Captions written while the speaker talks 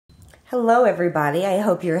Hello everybody, I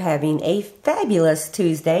hope you're having a fabulous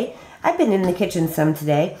Tuesday. I've been in the kitchen some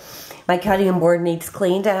today. My cutting board needs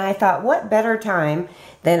cleaned and I thought what better time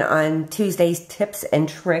than on Tuesday's tips and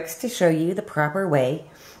tricks to show you the proper way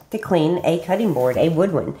to clean a cutting board, a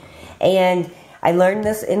wood one. And I learned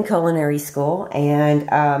this in culinary school and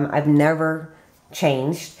I've never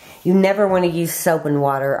changed. You never want to use soap and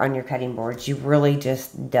water on your cutting boards. You really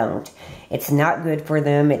just don't. It's not good for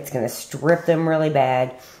them. It's going to strip them really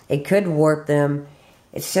bad. It could warp them.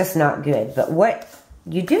 It's just not good. But what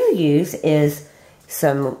you do use is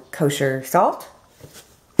some kosher salt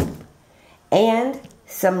and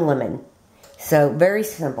some lemon. So very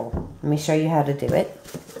simple. Let me show you how to do it.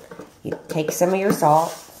 You take some of your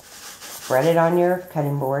salt, spread it on your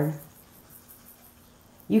cutting board.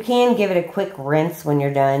 You can give it a quick rinse when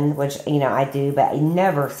you're done, which, you know, I do, but I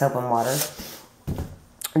never soap and water.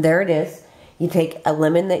 There it is. You take a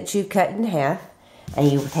lemon that you cut in half, and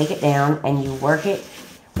you take it down, and you work it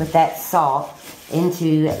with that salt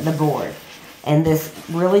into the board. And this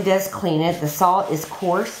really does clean it. The salt is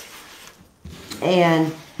coarse,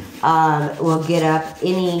 and will get up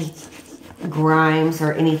any grimes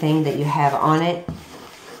or anything that you have on it,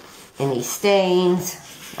 any stains.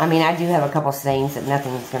 I mean, I do have a couple stains that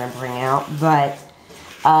nothing's going to bring out, but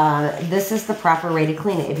this is the proper way to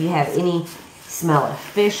clean it. If you have any smell of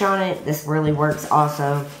fish on it, this really works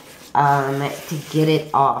also to get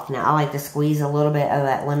it off. Now, I like to squeeze a little bit of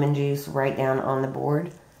that lemon juice right down on the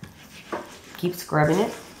board. Keep scrubbing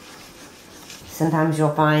it. Sometimes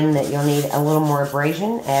you'll find that you'll need a little more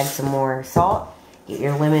abrasion. Add some more salt. Get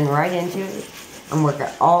your lemon right into it and work it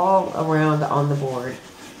all around on the board.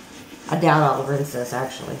 I doubt I'll rinse this,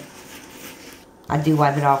 actually. I do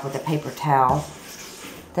wipe it off with a paper towel.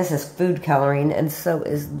 This is food coloring, and so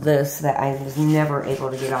is this that I was never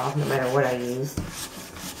able to get off, no matter what I use.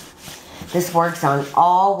 This works on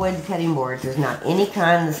all wood cutting boards. There's not any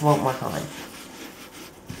kind this won't work on.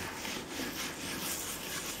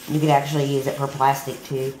 You could actually use it for plastic,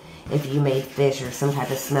 too. If you made fish or some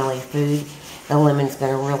type of smelly food, the lemon's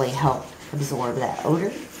going to really help absorb that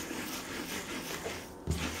odor.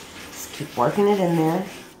 Keep working it in there.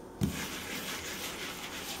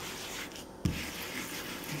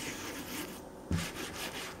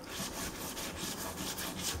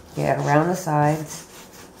 Get it around the sides.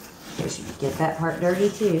 Because you get that part dirty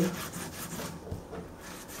too.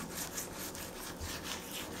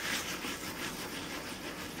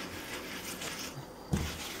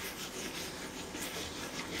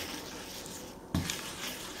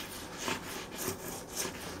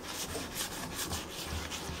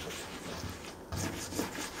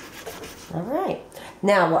 Alright,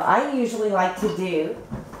 now what I usually like to do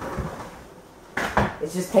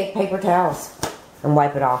is just take paper towels and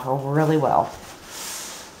wipe it off really well.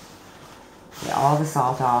 Get all the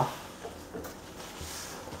salt off.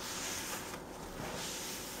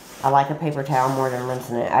 I like a paper towel more than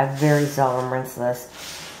rinsing it. I very seldom rinse this.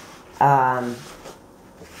 I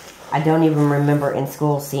don't even remember in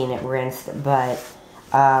school seeing it rinsed, but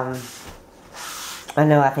I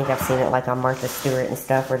know, I think I've seen it like on Martha Stewart and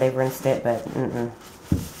stuff where they've rinsed it, but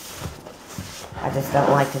I just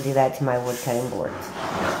don't like to do that to my wood cutting boards.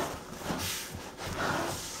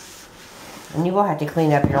 And you will have to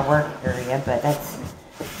clean up your work area, but that's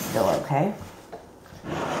still okay.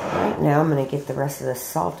 Alright, now I'm going to get the rest of the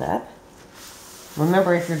salt up.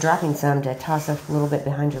 Remember, if you're dropping some, to toss a little bit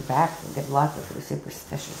behind your back. Good luck if you're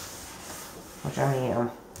superstitious. Which I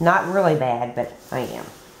am. Not really bad, but I am.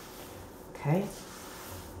 Okay.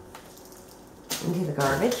 Into the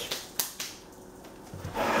garbage.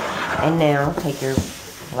 And now take your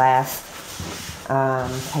last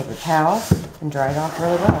paper towel and dry it off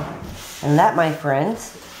really well. And that, my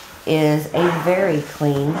friends, is a very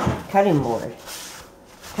clean cutting board.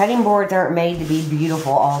 Cutting boards aren't made to be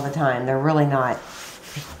beautiful all the time. They're really not.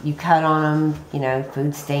 You cut on them, you know,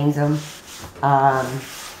 food stains them.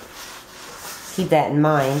 Keep that in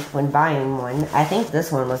mind when buying one. I think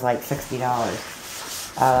this one was like $60.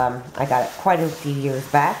 I got it quite a few years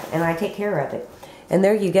back, and I take care of it. And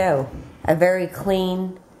there you go. A very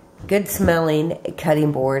clean, good smelling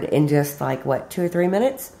cutting board in just like, what, 2 or 3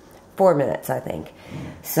 minutes? 4 minutes, I think.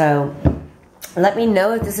 So, let me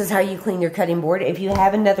know if this is how you clean your cutting board. If you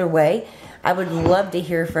have another way, I would love to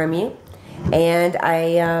hear from you. And I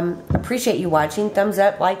appreciate you watching. Thumbs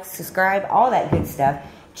up, like, subscribe, all that good stuff.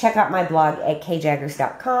 Check out my blog at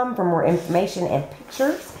kjaggers.com for more information and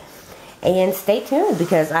pictures. And stay tuned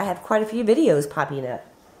because I have quite a few videos popping up.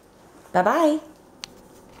 Bye-bye.